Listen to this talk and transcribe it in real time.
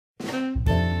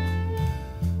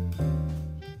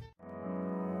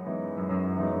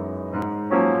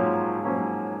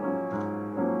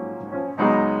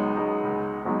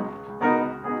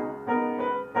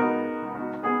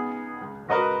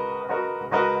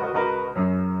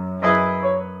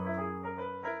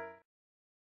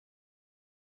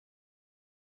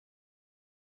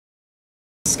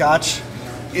Scotch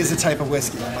is a type of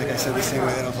whiskey. Like I said, the same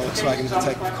way that a Volkswagen is a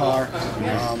type of car.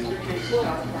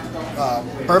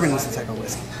 Bourbon is a type of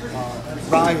whiskey.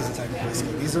 Rye is a type of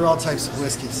whiskey. These are all types of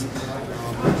whiskeys.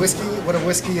 What a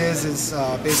whiskey is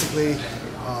basically,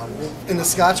 in the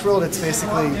Scotch world, it's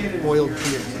basically boiled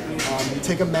beer. You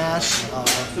take a mash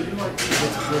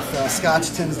with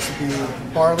Scotch tends to be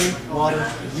barley, water,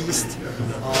 yeast.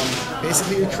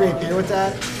 Basically, you create beer with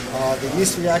that. The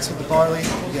yeast reacts with the barley.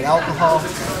 You get alcohol.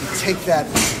 You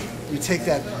take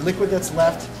that liquid that's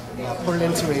left, put it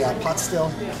into a pot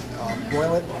still,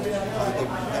 boil it.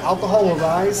 The alcohol will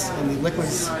rise, and the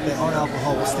liquids that aren't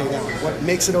alcohol will stay down. What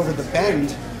makes it over the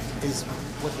bend is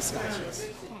what the Scotch is.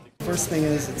 First thing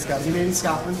is, it's got to be made in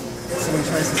Scotland. Someone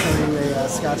tries to send you a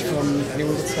Scotch from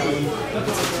anywhere but Scotland,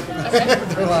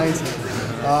 they're lying to you.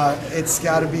 It's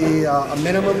got to be a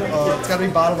minimum. It's got to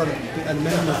be bottled at a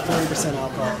minimum of 40%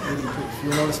 alcohol, 80 proof.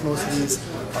 You'll notice most of these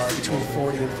are between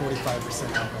 40 and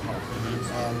 45% alcohol.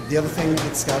 The other thing,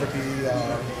 it's got to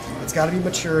be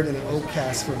matured in an oak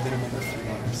cask for a minimum of 3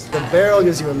 years. The barrel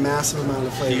gives you a massive amount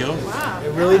of flavor. Wow.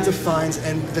 It really defines,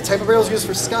 and the type of barrels used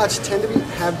for Scotch tend to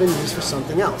have been used for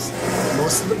something else.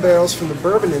 Most of the barrels from the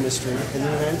bourbon industry in the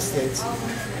United States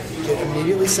get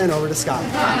immediately sent over to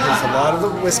Scotland, because a lot of the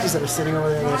whiskeys that are sitting over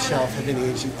there on that shelf have been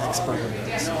aged in ex-bourbon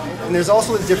barrels. And there's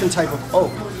also a different type of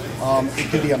oak. It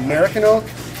could be American oak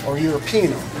or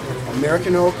European oak.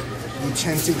 American oak, you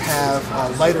tend to have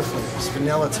lighter flavors,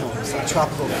 vanilla tones,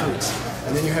 tropical fruits.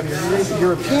 And then you have your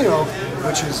European oak,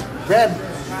 which is red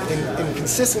in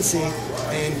consistency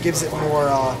and gives it more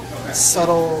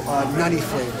subtle, nutty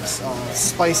flavors,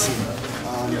 spicy,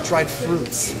 dried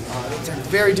fruits. They're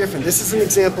very different. This is an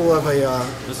example of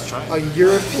a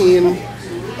European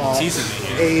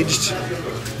aged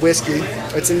whiskey.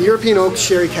 It's a European oak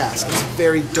sherry cask. It's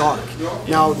very dark.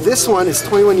 Now this one is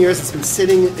 21 years. It's been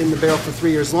sitting in the barrel for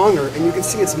 3 years longer, and you can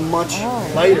see it's much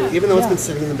lighter, even though it's been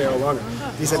sitting in the barrel longer.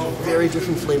 These have very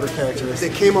different flavor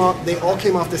characteristics. They all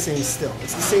came off the same still.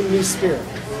 It's the same new spirit,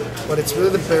 but it's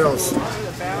really the barrels.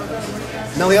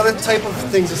 Now the other type of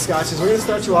things with Scotch is we're going to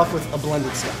start you off with a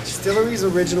blended Scotch. Distilleries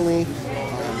originally,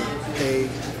 they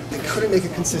couldn't make a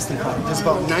consistent product. There's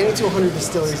about 90 to 100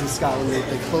 distilleries in Scotland.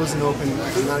 They close and open.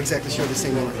 I'm not exactly sure the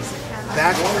same numbers.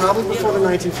 Back probably before the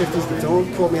 1950s, but don't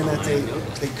quote me on that date,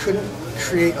 they couldn't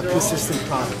create a consistent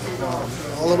product.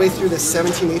 All the way through the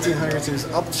 1800s, it was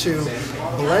up to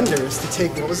blenders to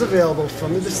take what was available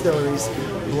from the distilleries,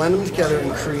 blend them together,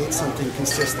 and create something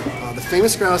consistent. The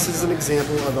famous Grouse is an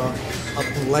example of a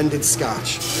blended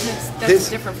Scotch. That's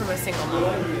different from a single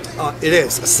malt. It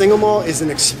is. A single malt is an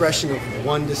expression of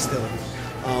one distillery.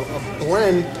 A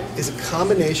blend is a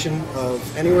combination of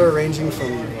anywhere ranging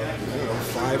from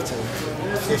 5 to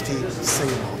 50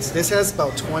 single malts. This has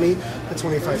about 20 to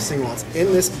 25 single malts.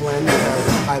 In this blend, we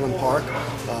have Highland Park,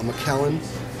 McKellen,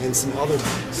 and some other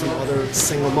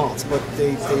single malts. But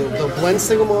they'll blend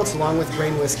single malts along with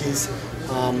grain whiskeys.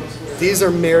 These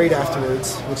are married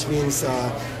afterwards, which means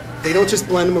they don't just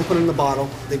blend them and put them in the bottle.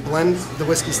 They blend the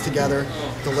whiskeys together.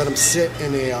 They'll let them sit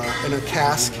in a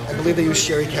cask. I believe they use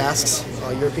sherry casks,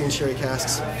 European sherry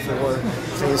casks for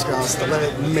famous Grouse. They'll let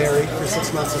it marry for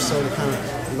 6 months or so to kind of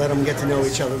let them get to know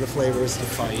each other, the flavors.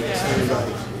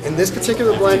 And this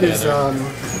particular blend is,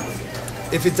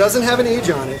 if it doesn't have an age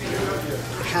on it,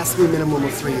 it has to be a minimum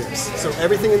of 3 years. So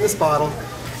everything in this bottle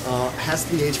has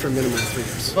to be aged for a minimum of 3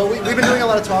 years. Well, we've been doing a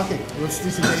lot of talking. Let's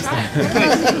do some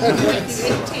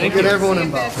tasting. Get everyone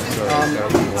involved.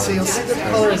 So you'll see the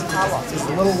color is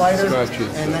a little lighter,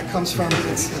 and that comes from,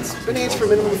 it's been aged for a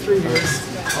minimum of 3 years.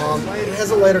 It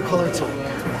has a lighter color to it.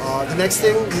 The next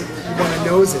thing, you want to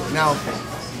nose it. Now,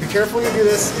 be careful when you do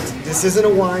this. This isn't a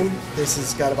wine. This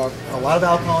has got about a lot of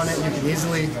alcohol in it. You can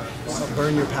easily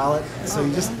burn your palate. So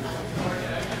you just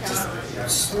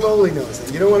slowly nose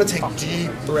it. You don't want to take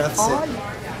deep breaths in.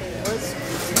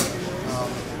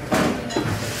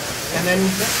 And then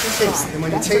taste. And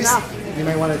when you taste, you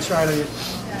might want to try to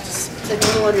just take a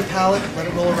little on your palate, let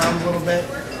it roll around a little bit,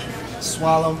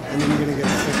 swallow, and then you're going to get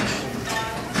the finish.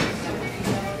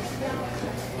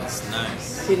 That's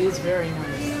nice. It is very nice.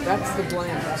 That's the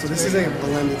blend. So this is a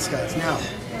blended Scotch. Now,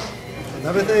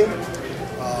 another thing,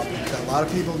 A lot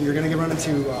of people, you're going to run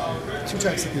into two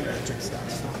types of people that drink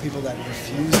Scotch. People that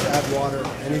refuse to add water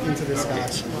or anything to their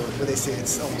Scotch, where they say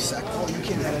it's almost sec. Oh, you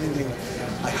can't add anything.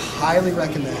 I highly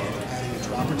recommend adding a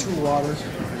drop or two of water,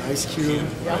 an ice cube.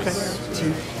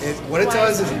 What it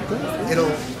does is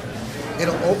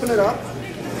it'll open it up.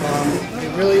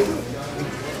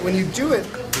 When you do it,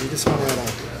 you just want to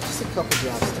add just a couple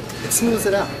drops to it. It smooths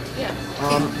it out. Yeah.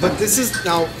 But this is,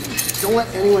 now, don't let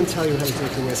anyone tell you how to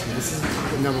drink your whiskey. This is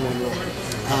the number one rule.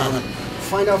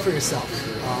 Find out for yourself.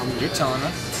 You're telling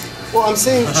us. Well, I'm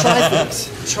saying try things.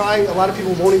 A lot of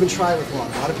people won't even try it with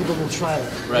water. A lot of people will try it.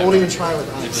 Won't even try it with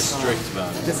ice. They're just strict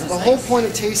about it. The whole point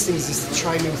of tastings is to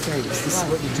try new things. This is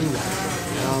what you do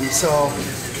like. So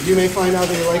you may find out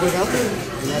that you like it without it,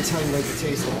 and that's how you like the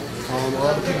taste of it. Or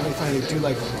other people may find they do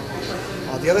like it.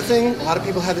 The other thing, a lot of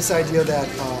people have this idea that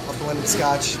a blended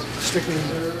Scotch strictly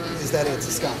is that it's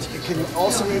a Scotch. It can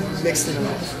also be mixed in a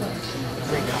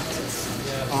great cocktails.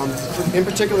 In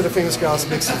particular, the famous Grouse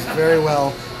mixes very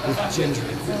well with ginger.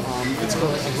 It's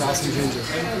called a Grouse and ginger.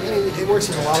 It works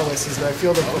with a lot of whiskeys, but I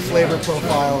feel that the flavor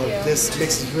profile of this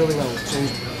mixes really well with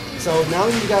ginger. So now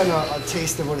that you've gotten a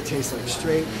taste of what it tastes like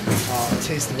straight, a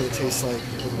taste of what it tastes like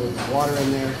with a little water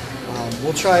in there,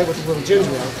 we'll try it with a little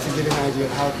ginger ale to give you an idea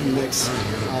of how it can mix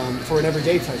for an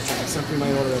everyday type drink, something you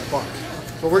might order at a bar.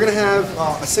 But we're going to have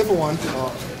a simple one,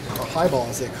 a highball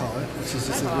as they call it, which is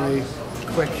just a very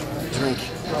quick drink.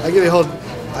 I'll give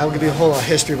you a whole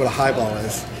history of what a highball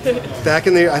is. Back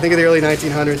in I think in the early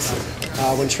 1900s,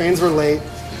 when trains were late,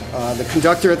 the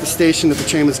conductor at the station that the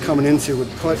train was coming into would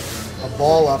put a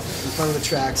ball up in front of the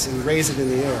tracks and raise it in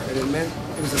the air. And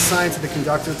it was a sign to the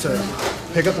conductor to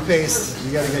pick up the pace.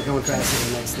 You got to get going faster to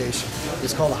the next station. It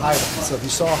was called a highball. So if you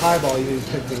saw a highball, you need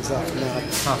to pick things up. Now,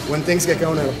 when things get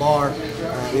going at a bar,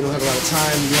 you don't have a lot of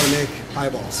time. You want to make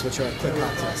highballs, which are quick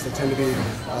cocktails. They tend to be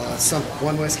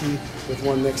one whiskey with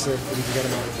one mixer, and you can get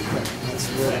them out really quick. That's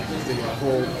really the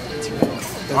whole.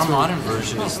 Our modern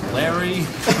version is Larry.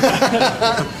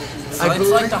 It's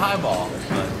like the highball.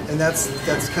 And that's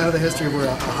kind of the history of where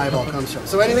a highball comes from.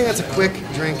 So anything that's a quick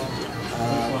drink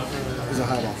is a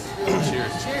highball.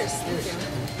 Cheers. Cheers.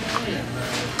 Thank you.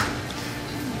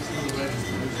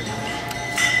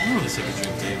 It's like a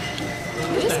drink table.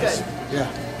 It is good. Yeah.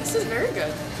 This is very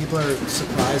good. People are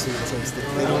surprised when they taste it.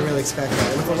 They don't really expect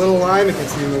that. With a little lime, it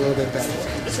gets even a little bit better.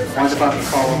 It's One's refreshing. about to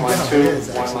call on line Yeah, 2, it is,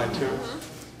 one actually. line 2.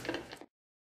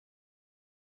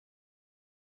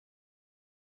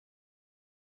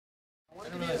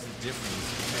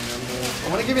 I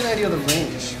want to give you an idea of the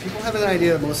range. People have an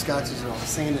idea that most Scotches are all the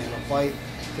same. They have a bite.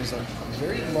 There's a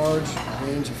very large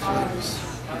range of flavors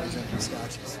in drinking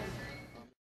Scotches.